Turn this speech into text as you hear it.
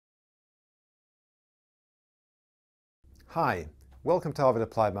Hi, welcome to Harvard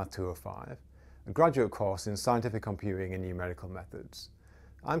Applied Math 205, a graduate course in scientific computing and numerical methods.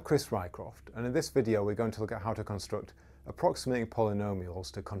 I'm Chris Rycroft, and in this video we're going to look at how to construct approximating polynomials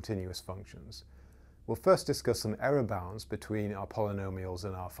to continuous functions. We'll first discuss some error bounds between our polynomials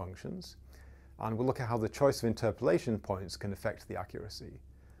and our functions, and we'll look at how the choice of interpolation points can affect the accuracy.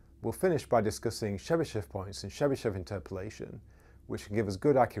 We'll finish by discussing Chebyshev points and Chebyshev interpolation, which can give us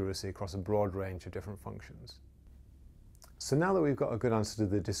good accuracy across a broad range of different functions. So now that we've got a good answer to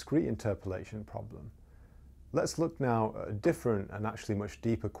the discrete interpolation problem, let's look now at a different and actually much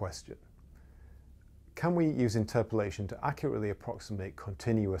deeper question. Can we use interpolation to accurately approximate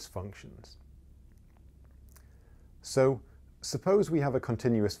continuous functions? So suppose we have a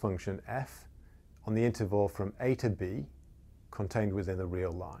continuous function f on the interval from a to b contained within a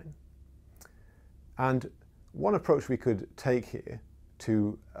real line. And one approach we could take here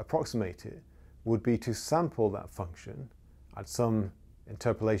to approximate it would be to sample that function at some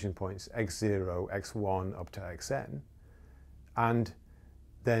interpolation points x0, x1 up to xn, and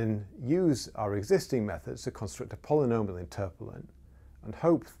then use our existing methods to construct a polynomial interpolant and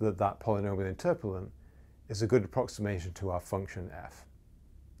hope that that polynomial interpolant is a good approximation to our function f.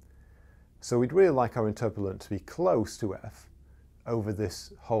 So we'd really like our interpolant to be close to f over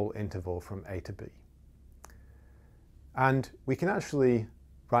this whole interval from a to b. And we can actually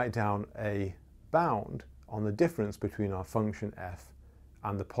write down a bound on the difference between our function f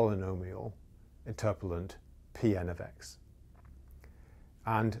and the polynomial interpolant Pn of x.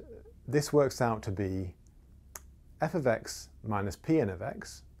 And this works out to be f of x minus Pn of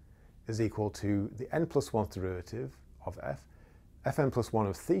x is equal to the n plus 1th derivative of f, fn plus 1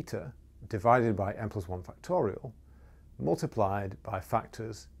 of theta divided by n plus 1 factorial, multiplied by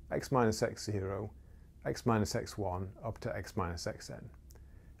factors x minus x0, x minus x1 up to x minus xn.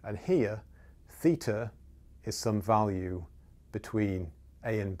 And here, theta is some value between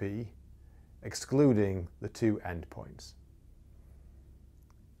a and b, excluding the two endpoints.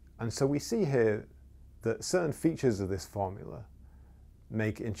 And so we see here that certain features of this formula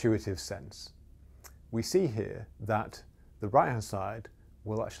make intuitive sense. We see here that the right-hand side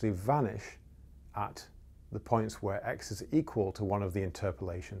will actually vanish at the points where x is equal to one of the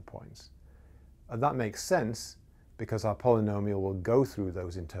interpolation points. And that makes sense because our polynomial will go through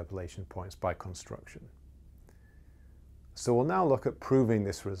those interpolation points by construction. So we'll now look at proving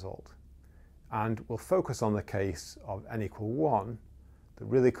this result, and we'll focus on the case of n equal 1 that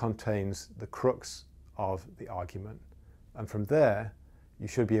really contains the crux of the argument. And from there, you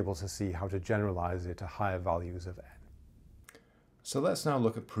should be able to see how to generalize it to higher values of n. So let's now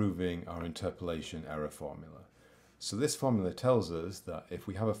look at proving our interpolation error formula. So this formula tells us that if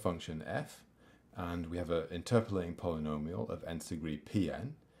we have a function f and we have an interpolating polynomial of nth degree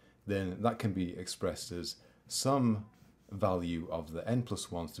Pn, then that can be expressed as some value of the n plus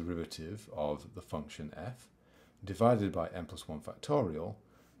 1th derivative of the function f divided by n plus 1 factorial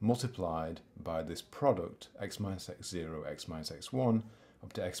multiplied by this product x minus x0, x minus x1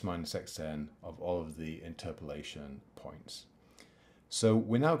 up to x minus xn of all of the interpolation points. So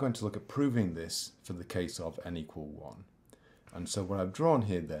we're now going to look at proving this for the case of n equal 1. And so what I've drawn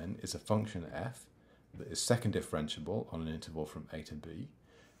here then is a function f that is second differentiable on an interval from a to b,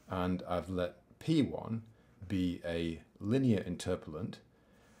 and I've let p1 be a linear interpolant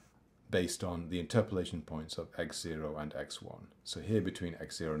based on the interpolation points of x0 and x1. So here between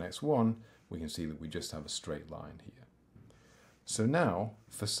x0 and x1 we can see that we just have a straight line here. So now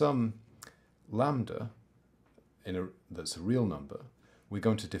for some lambda that's a real number, we're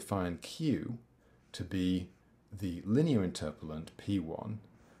going to define q to be the linear interpolant p1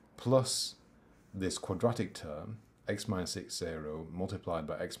 plus this quadratic term x minus x0 multiplied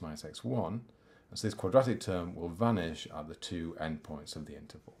by x minus x1. And so this quadratic term will vanish at the two endpoints of the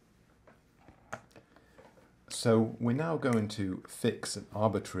interval. So we're now going to fix an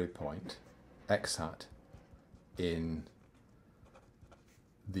arbitrary point, x hat, in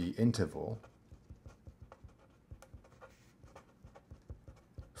the interval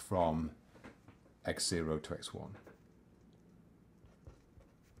from x0 to x1.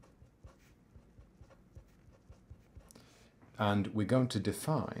 And we're going to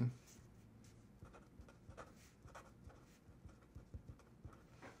define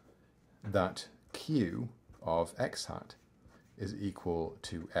that q of x hat is equal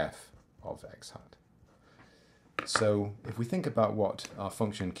to f of x hat. So if we think about what our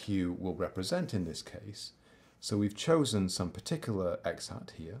function q will represent in this case, so we've chosen some particular x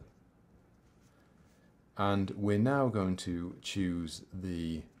hat here, and we're now going to choose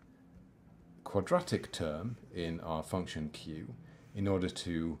the quadratic term in our function q in order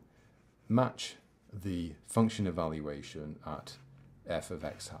to match the function evaluation at f of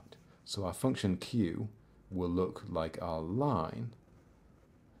x hat. So our function q will look like our line,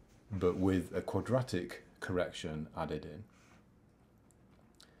 but with a quadratic correction added in.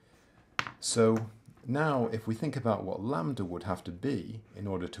 So now if we think about what lambda would have to be in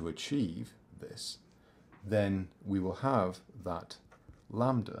order to achieve this, then we will have that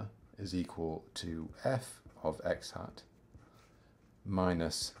lambda is equal to f of x hat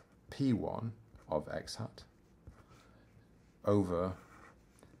minus p1 of x hat over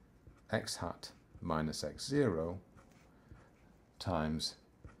x hat minus x0 times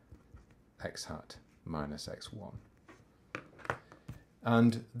x hat minus x1.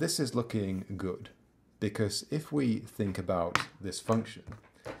 And this is looking good, because if we think about this function,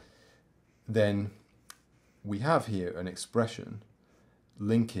 then we have here an expression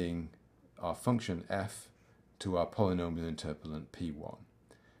linking our function f to our polynomial interpolant p1.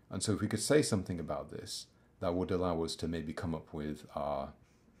 And so if we could say something about this, that would allow us to maybe come up with our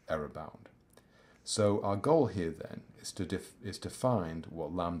error bound. So our goal here then is to find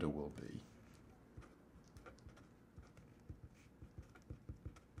what lambda will be.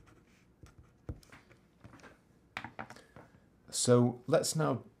 So let's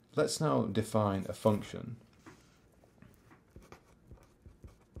now define a function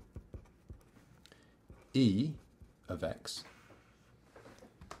e of x,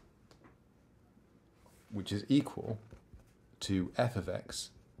 which is equal to f of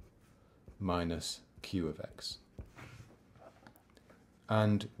x minus q of x.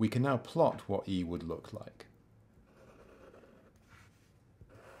 And we can now plot what e would look like.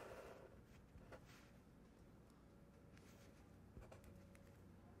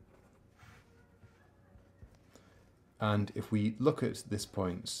 And if we look at these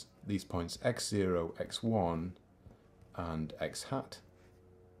points x0, x1, and x hat,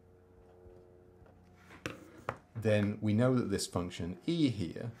 then we know that this function e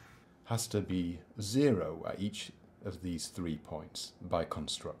here has to be 0 at each of these 3 points by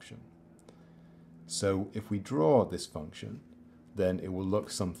construction. So if we draw this function, then it will look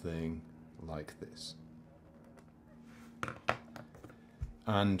something like this.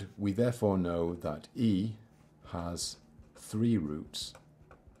 And we therefore know that e has 3 roots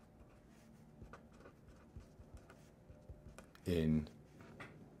in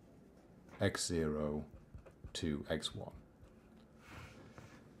x0 to x1.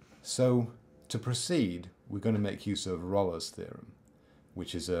 So to proceed, we're going to make use of Rolle's theorem,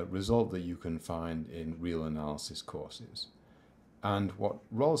 which is a result that you can find in real analysis courses. And what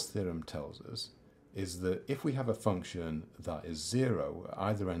Rolle's theorem tells us is that if we have a function that is 0 at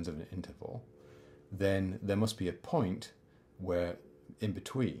either ends of an interval, then there must be a point where, in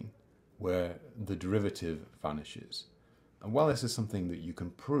between, where the derivative vanishes. And while this is something that you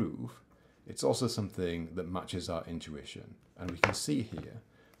can prove, it's also something that matches our intuition. And we can see here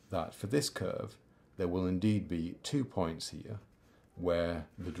that for this curve, there will indeed be 2 points here where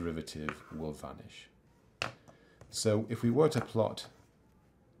the derivative will vanish. So if we were to plot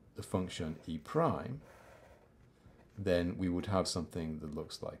the function e prime, then we would have something that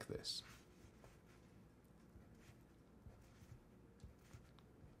looks like this.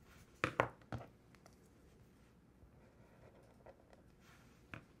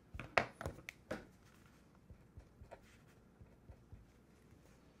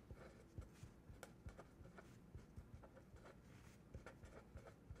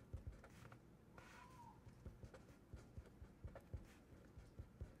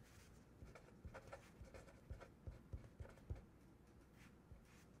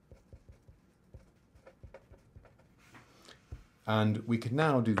 And we can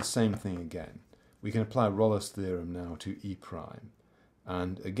now do the same thing again. We can apply Rolle's theorem now to e prime.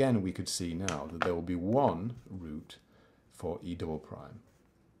 And again, we could see now that there will be 1 root for e double prime.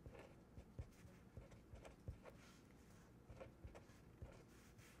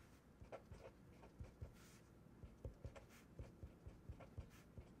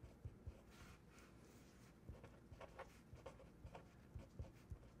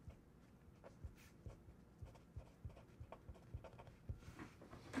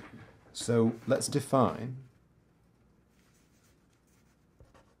 So let's define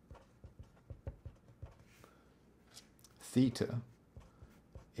theta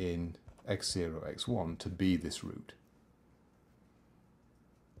in x0, x1 to be this root.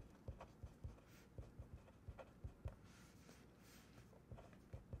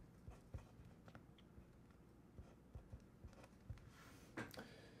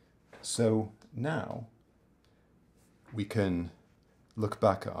 So now we can look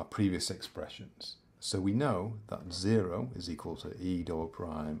back at our previous expressions. So we know that 0 is equal to e double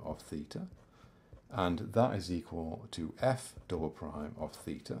prime of theta, and that is equal to f double prime of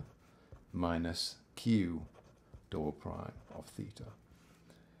theta minus q double prime of theta.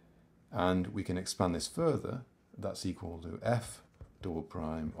 And we can expand this further. That's equal to f double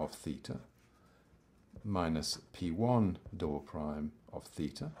prime of theta minus p1 double prime of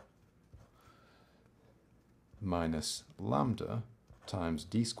theta minus lambda times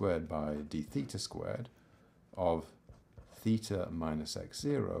d squared by d theta squared of theta minus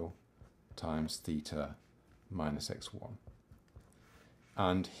x0 times theta minus x1.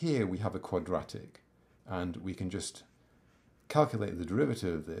 And here we have a quadratic, and we can just calculate the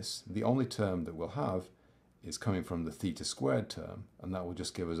derivative of this. The only term that we'll have is coming from the theta squared term, and that will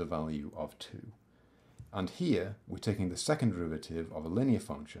just give us a value of 2. And here we're taking the second derivative of a linear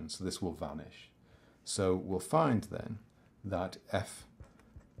function, so this will vanish. So we'll find then that f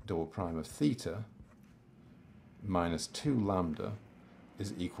double prime of theta minus 2 lambda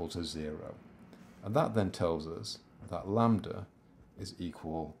is equal to 0. And that then tells us that lambda is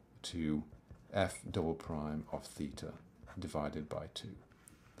equal to f double prime of theta divided by 2.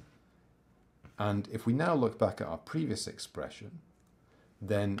 And if we now look back at our previous expression,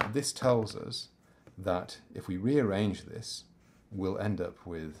 then this tells us that if we rearrange this, we'll end up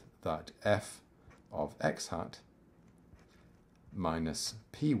with that f of x hat minus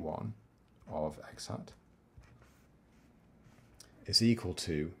p1 of x hat is equal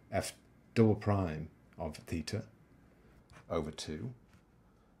to f double prime of theta over 2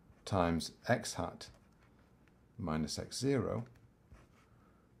 times x hat minus x0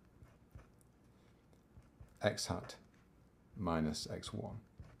 x hat minus x1.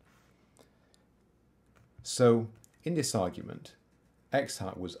 So in this argument, x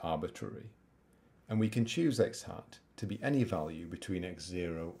hat was arbitrary, and we can choose x hat to be any value between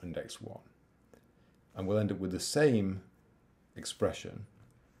x0 and x1. And we'll end up with the same expression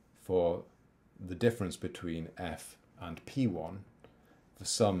for the difference between f and p1 for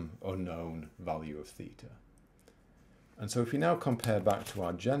some unknown value of theta. And so if we now compare back to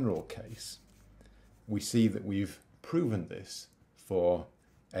our general case, we see that we've proven this for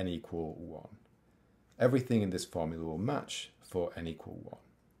n equal 1. Everything in this formula will match for n equal 1.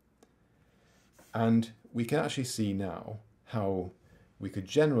 And we can actually see now how we could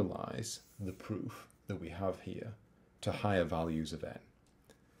generalize the proof that we have here to higher values of n.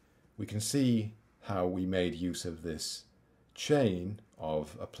 We can see how we made use of this chain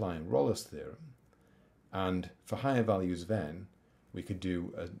of applying Rolle's theorem, and for higher values of n, we could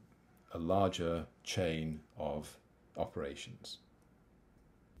do a larger chain of operations.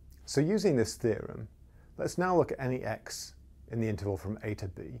 So using this theorem, let's now look at any x in the interval from a to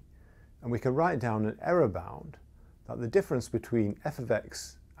b, and we can write down an error bound that the difference between f of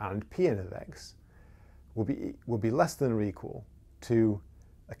x and Pn of x will be less than or equal to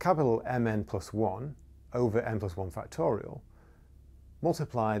a capital Mn plus 1 over n plus 1 factorial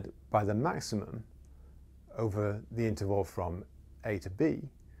multiplied by the maximum over the interval from a to b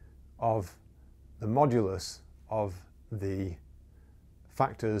of the modulus of the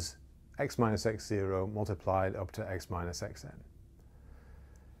factors x minus x0 multiplied up to x minus xn.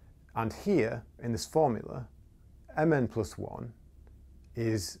 And here, in this formula, Mn plus 1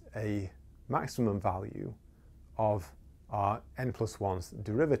 is a maximum value of our n plus 1's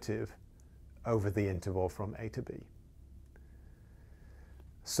derivative over the interval from a to b.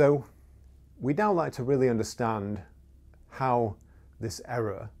 So we'd now like to really understand how this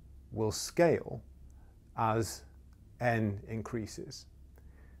error will scale as n increases.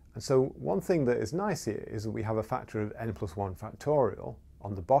 And so one thing that is nice here is that we have a factor of n plus 1 factorial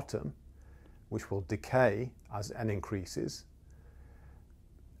on the bottom, which will decay as n increases.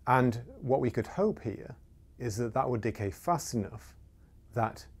 And what we could hope here is that that would decay fast enough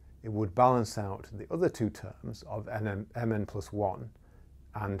that it would balance out the other two terms of mn plus 1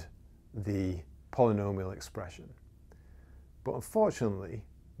 and the polynomial expression. But unfortunately,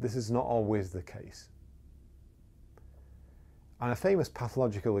 this is not always the case. And a famous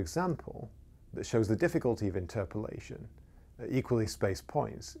pathological example that shows the difficulty of interpolation at equally spaced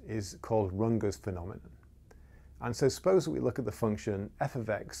points is called Runge's phenomenon. And so suppose that we look at the function f of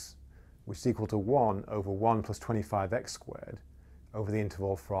x, which is equal to 1 over 1 plus 25x squared over the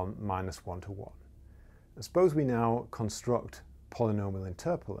interval from minus 1 to 1. And suppose we now construct polynomial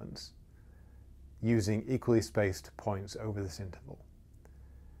interpolants using equally spaced points over this interval.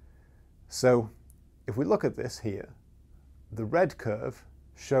 So if we look at this here, the red curve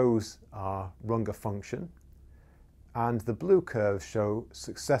shows our Runge function, and the blue curves show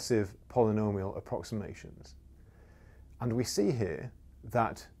successive polynomial approximations. And we see here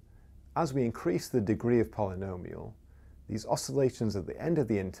that as we increase the degree of polynomial, these oscillations at the end of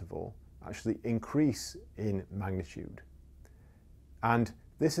the interval actually increase in magnitude. And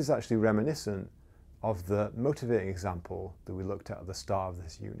this is actually reminiscent of the motivating example that we looked at the start of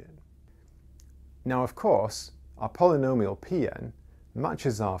this unit. Now, of course, our polynomial Pn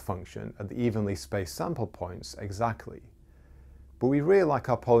matches our function at the evenly spaced sample points exactly, but we really like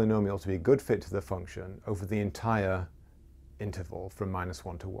our polynomial to be a good fit to the function over the entire interval from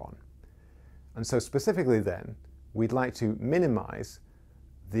 -1 to 1. And so specifically then, we'd like to minimize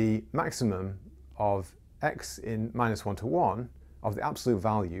the maximum of x in -1 to 1 of the absolute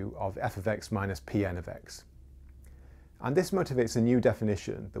value of f of x minus Pn of x. And this motivates a new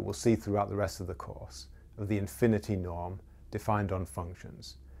definition that we'll see throughout the rest of the course of the infinity norm defined on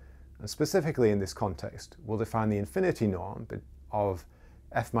functions. And specifically in this context, we'll define the infinity norm of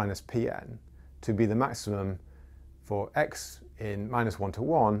f minus Pn to be the maximum for x in -1 to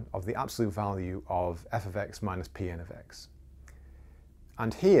 1 of the absolute value of f of x minus Pn of x.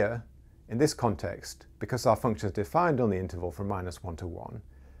 And here, in this context, because our function is defined on the interval from -1 to 1,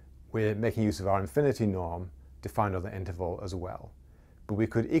 we're making use of our infinity norm defined on the interval as well. But we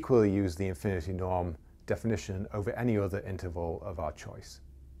could equally use the infinity norm definition over any other interval of our choice.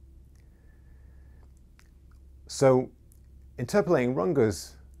 So, interpolating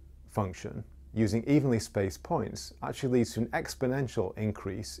Runge's function using evenly spaced points actually leads to an exponential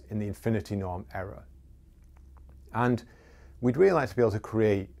increase in the infinity norm error. And we'd really like to be able to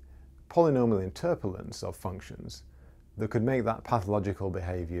create polynomial interpolants of functions that could make that pathological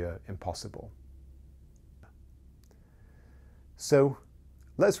behavior impossible. So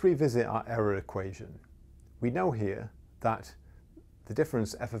let's revisit our error equation. We know here that the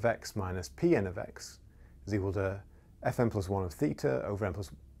difference f of x minus Pn of x is equal to fn plus 1 of theta over n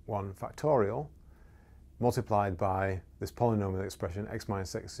plus 1 factorial multiplied by this polynomial expression x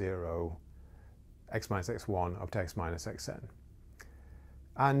minus x0, x minus x1 up to x minus xn.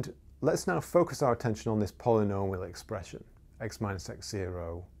 And let's now focus our attention on this polynomial expression, x minus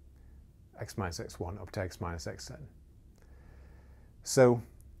x0, x minus x1 up to x minus xn. So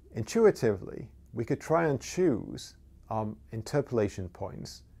intuitively, we could try and choose our interpolation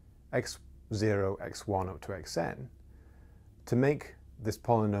points x0, x1 up to xn to make this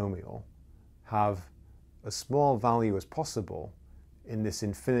polynomial have as small value as possible in this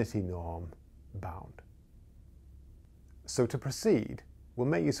infinity norm bound. So to proceed, we'll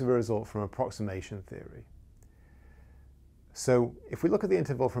make use of a result from approximation theory. So if we look at the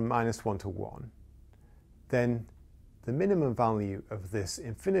interval from -1 to 1, then the minimum value of this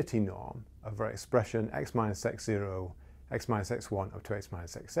infinity norm of our expression x minus x0, x minus x1 up to x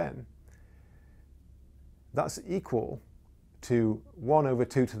minus xn, that's equal to 1 over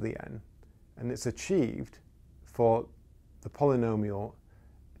 2 to the n, and it's achieved for the polynomial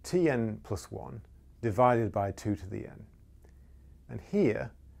tn plus 1 divided by 2 to the n. And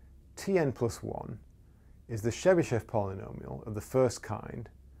here, tn plus 1 is the Chebyshev polynomial of the first kind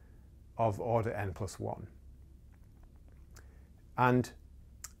of order n plus 1. And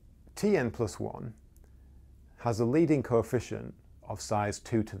tn plus 1 has a leading coefficient of size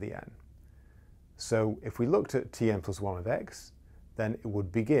 2 to the n. So if we looked at tn plus 1 of x, then it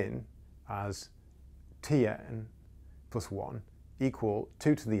would begin as tn plus 1 equal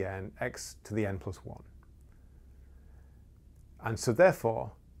 2 to the n, x to the n plus 1. And so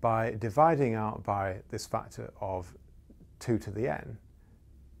therefore, by dividing out by this factor of 2 to the n,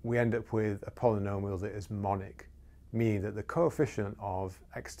 we end up with a polynomial that is monic, meaning that the coefficient of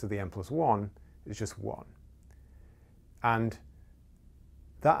x to the n plus 1 is just 1. And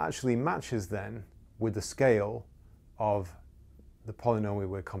that actually matches then with the scale of the polynomial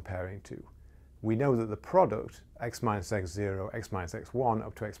we're comparing to. We know that the product, x minus x0, x minus x1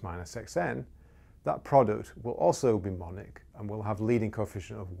 up to x minus xn, that product will also be monic and will have leading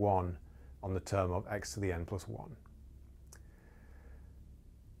coefficient of 1 on the term of x to the n plus 1.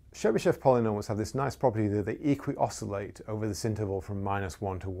 Chebyshev polynomials have this nice property that they equi-oscillate over this interval from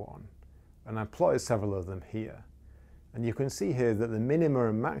 -1 to 1, and I've plotted several of them here. And you can see here that the minima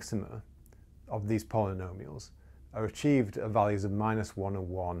and maxima of these polynomials are achieved at values of -1 and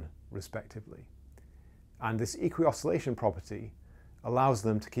 1 respectively. And this equi-oscillation property allows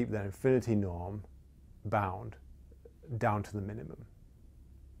them to keep their infinity norm bound down to the minimum.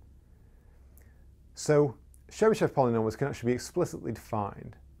 So Chebyshev polynomials can actually be explicitly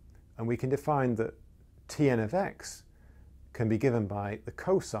defined, and we can define that Tn of x can be given by the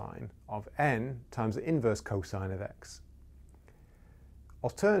cosine of n times the inverse cosine of x.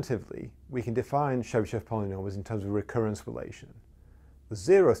 Alternatively, we can define Chebyshev polynomials in terms of recurrence relation. The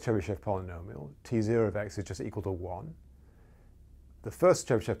zeroth Chebyshev polynomial, T0 of x, is just equal to 1. The first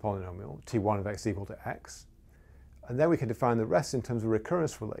Chebyshev polynomial, T1 of x, is equal to x. And then we can define the rest in terms of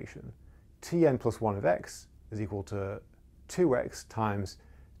recurrence relation Tn plus 1 of x is equal to 2x times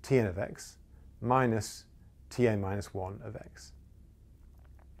Tn of x minus Tn minus 1 of x.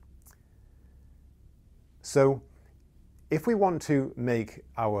 So if we want to make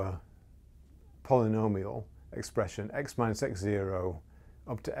our polynomial expression x minus x0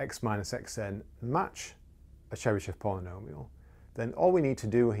 up to x minus xn match a Chebyshev polynomial, then all we need to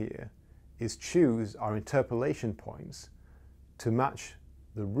do here is choose our interpolation points to match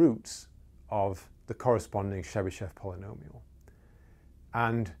the roots of the corresponding Chebyshev polynomial.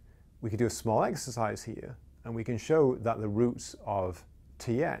 And we could do a small exercise here, and we can show that the roots of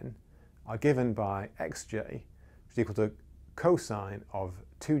Tn are given by xj, which is equal to cosine of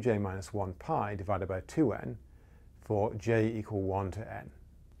 2j minus 1 pi divided by 2n for j equal 1 to n.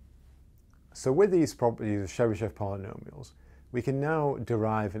 So with these properties of Chebyshev polynomials, we can now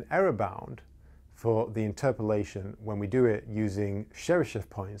derive an error bound for the interpolation when we do it using Chebyshev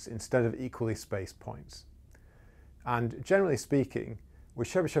points instead of equally spaced points. And generally speaking, with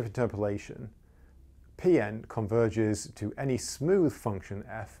Chebyshev interpolation, Pn converges to any smooth function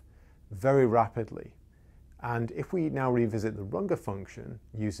f very rapidly. And if we now revisit the Runge function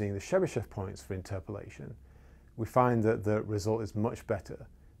using the Chebyshev points for interpolation, we find that the result is much better.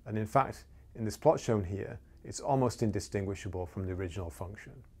 And in fact, in this plot shown here, it's almost indistinguishable from the original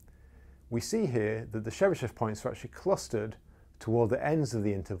function. We see here that the Chebyshev points are actually clustered toward the ends of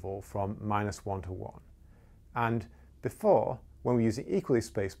the interval from -1 to 1. And before, when we were using equally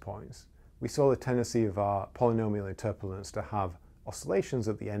spaced points, we saw the tendency of our polynomial interpolants to have oscillations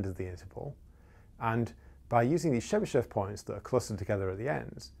at the end of the interval. And by using these Chebyshev points that are clustered together at the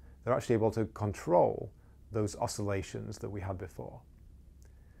ends, they're actually able to control those oscillations that we had before.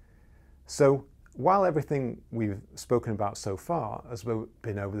 So while everything we've spoken about so far has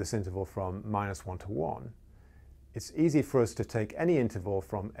been over this interval from -1 to 1, it's easy for us to take any interval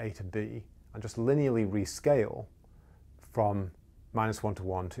from a to b and just linearly rescale from -1 to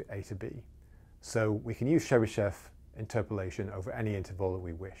 1 to a to b. So we can use Chebyshev interpolation over any interval that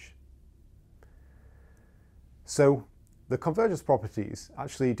we wish. So the convergence properties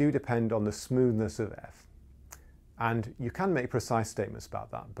actually do depend on the smoothness of f. And you can make precise statements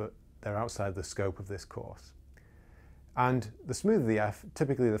about that, but they're outside the scope of this course. And the smoother the f,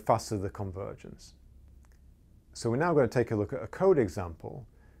 typically the faster the convergence. So we're now going to take a look at a code example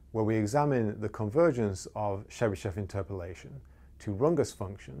where we examine the convergence of Chebyshev interpolation to Runge's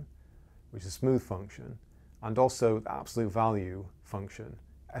function, which is a smooth function, and also the absolute value function,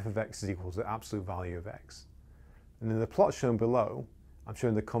 f of x is equal to the absolute value of x. And in the plot shown below, I'm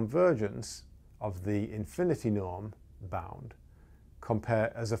showing the convergence of the infinity norm bound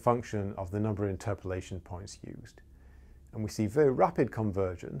compare as a function of the number of interpolation points used. And we see very rapid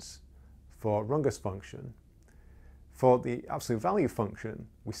convergence for Runge's function. For the absolute value function,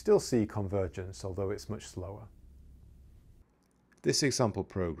 we still see convergence, although it's much slower. This example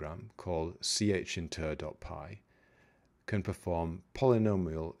program, called chinter.py, can perform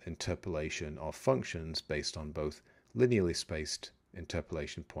polynomial interpolation of functions based on both linearly spaced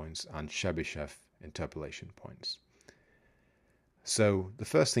interpolation points and Chebyshev interpolation points. So the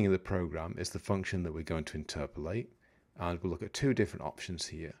first thing in the program is the function that we're going to interpolate, and we'll look at two different options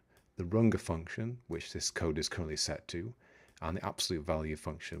here: the Runge function, which this code is currently set to, and the absolute value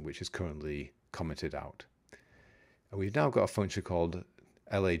function, which is currently commented out. And we've now got a function called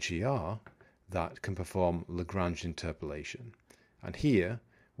LAGR that can perform Lagrange interpolation. And here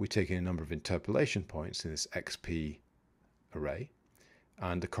we take in a number of interpolation points in this XP array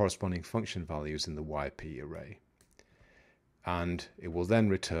and the corresponding function values in the YP array. And it will then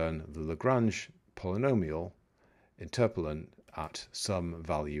return the Lagrange polynomial interpolant at some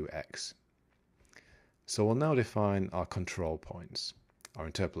value x. So we'll now define our control points, our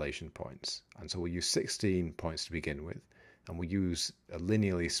interpolation points. And so we'll use 16 points to begin with, and we'll use a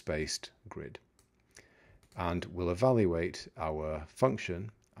linearly spaced grid. And we'll evaluate our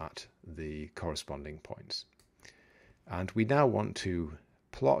function at the corresponding points. And we now want to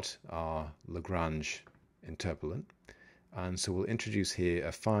plot our Lagrange interpolant. And so we'll introduce here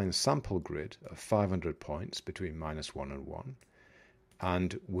a fine sample grid of 500 points between -1 and 1.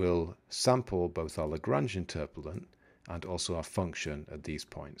 And we'll sample both our Lagrange interpolant and also our function at these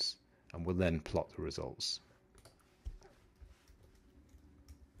points. And we'll then plot the results.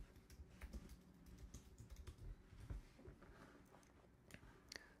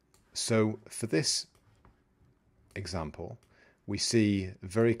 So for this example, we see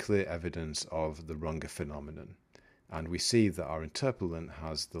very clear evidence of the Runge phenomenon. And we see that our interpolant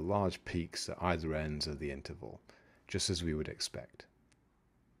has the large peaks at either ends of the interval, just as we would expect.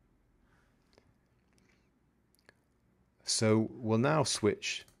 So we'll now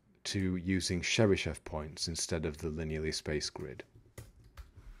switch to using Chebyshev points instead of the linearly spaced grid.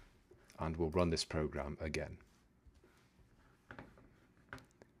 And we'll run this program again.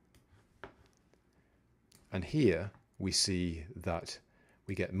 And here we see that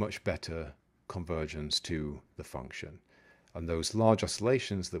we get much better convergence to the function. And those large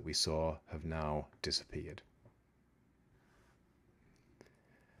oscillations that we saw have now disappeared.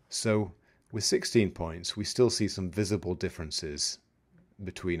 So with 16 points, we still see some visible differences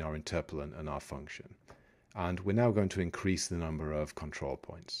between our interpolant and our function. And we're now going to increase the number of control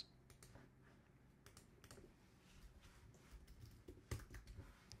points.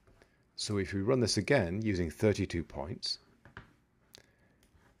 So if we run this again using 32 points,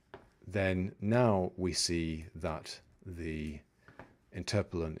 then now we see that the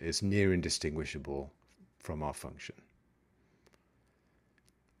interpolant is near indistinguishable from our function.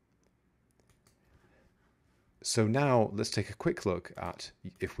 So now let's take a quick look at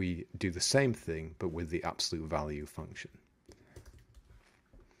if we do the same thing but with the absolute value function.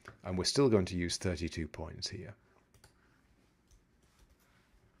 And we're still going to use 32 points here.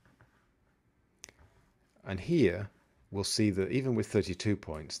 And here we'll see that even with 32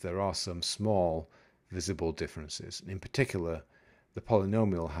 points there are some small visible differences. In particular, the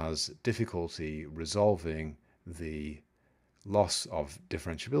polynomial has difficulty resolving the loss of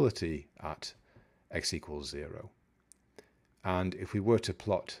differentiability at x equals 0. And if we were to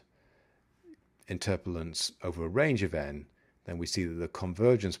plot interpolants over a range of n, then we see that the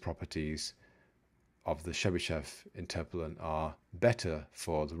convergence properties of the Chebyshev interpolant are better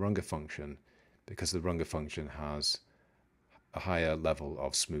for the Runge function because the Runge function has a higher level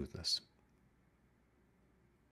of smoothness.